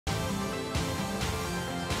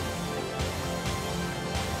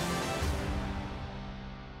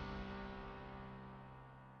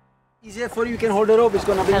Easier for you, can hold the rope, it's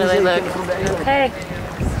gonna be easier. Look? Hey.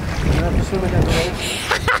 You have to swim in the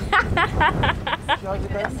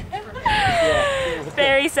rope.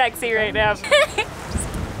 Very sexy right now.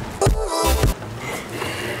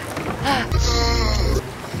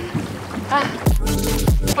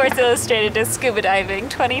 Sports Illustrated is Scuba Diving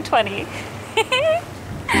 2020.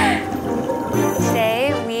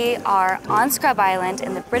 Today we are on Scrub Island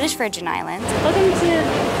in the British Virgin Islands. Welcome to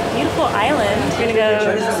a beautiful island. We're gonna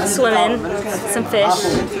go swimming, some fish.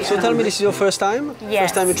 So tell me, this is your first time? Yes.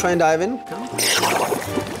 First time you try diving?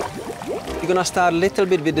 You're gonna start a little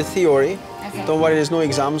bit with the theory. Okay. Don't worry, there's no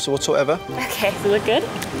exams whatsoever. Okay. Does it look good?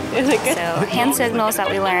 Does it look good? So hand signals that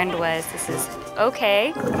we learned was this is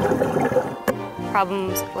okay.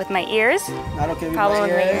 Problems with my ears. Not okay with Problem my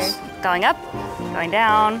with my ears. ears. Going up, going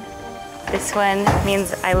down. This one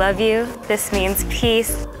means I love you. This means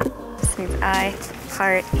peace. This means I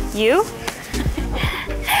heart you.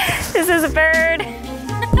 This is a bird.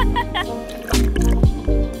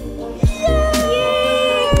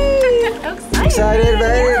 Excited,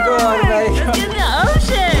 very good, very good. In the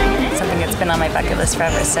ocean! Something that's been on my bucket list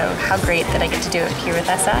forever, so how great that I get to do it here with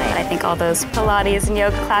SI. I think all those Pilates and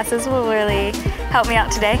yoga classes will really help me out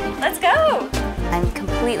today. Let's go! I'm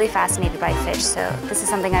completely fascinated by fish, so this is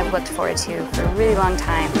something I've looked forward to for a really long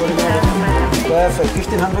time. Perfect,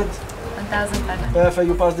 1500. 1,500. Perfect,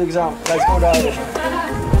 you passed the exam. Let's go dive.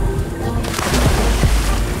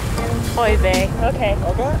 Oy vey. Okay.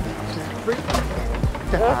 Okay?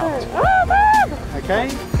 Okay,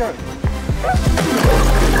 go.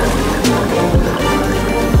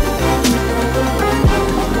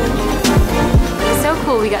 It's so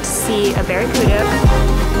cool, we got to see a barracuda.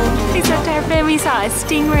 We saw a tarpon, we saw a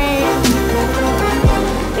stingray.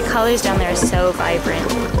 The colors down there are so vibrant.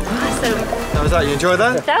 Awesome. How was that? You enjoyed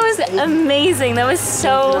that? That was amazing. That was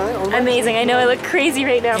so amazing. I know I look crazy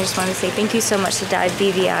right now. I just want to say thank you so much to Dive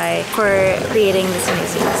BVI for creating this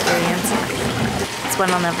amazing experience. It's one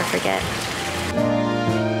I'll never forget.